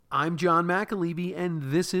I'm John McAlevey,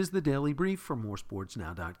 and this is the Daily Brief from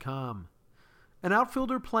moresportsnow.com. An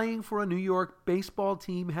outfielder playing for a New York baseball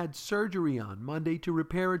team had surgery on Monday to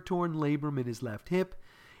repair a torn labrum in his left hip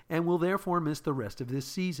and will therefore miss the rest of this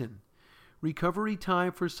season. Recovery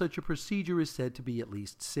time for such a procedure is said to be at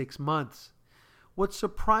least 6 months. What's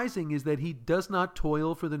surprising is that he does not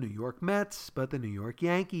toil for the New York Mets, but the New York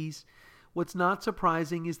Yankees. What's not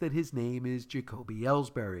surprising is that his name is Jacoby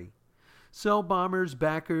Ellsbury. So, Bombers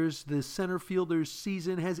backers, the center fielder's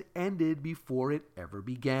season has ended before it ever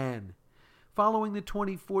began. Following the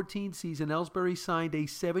 2014 season, Ellsbury signed a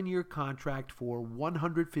 7-year contract for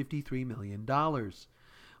 $153 million.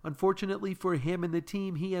 Unfortunately for him and the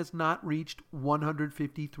team, he has not reached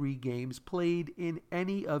 153 games played in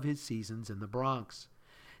any of his seasons in the Bronx.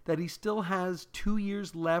 That he still has 2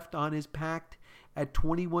 years left on his pact at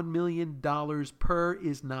 $21 million per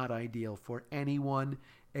is not ideal for anyone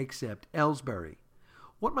except Ellsbury.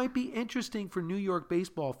 What might be interesting for New York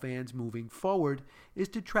baseball fans moving forward is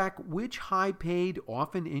to track which high-paid,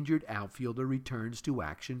 often injured outfielder returns to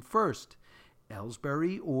action first,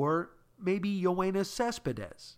 Ellsbury or maybe Yoenis Cespedes.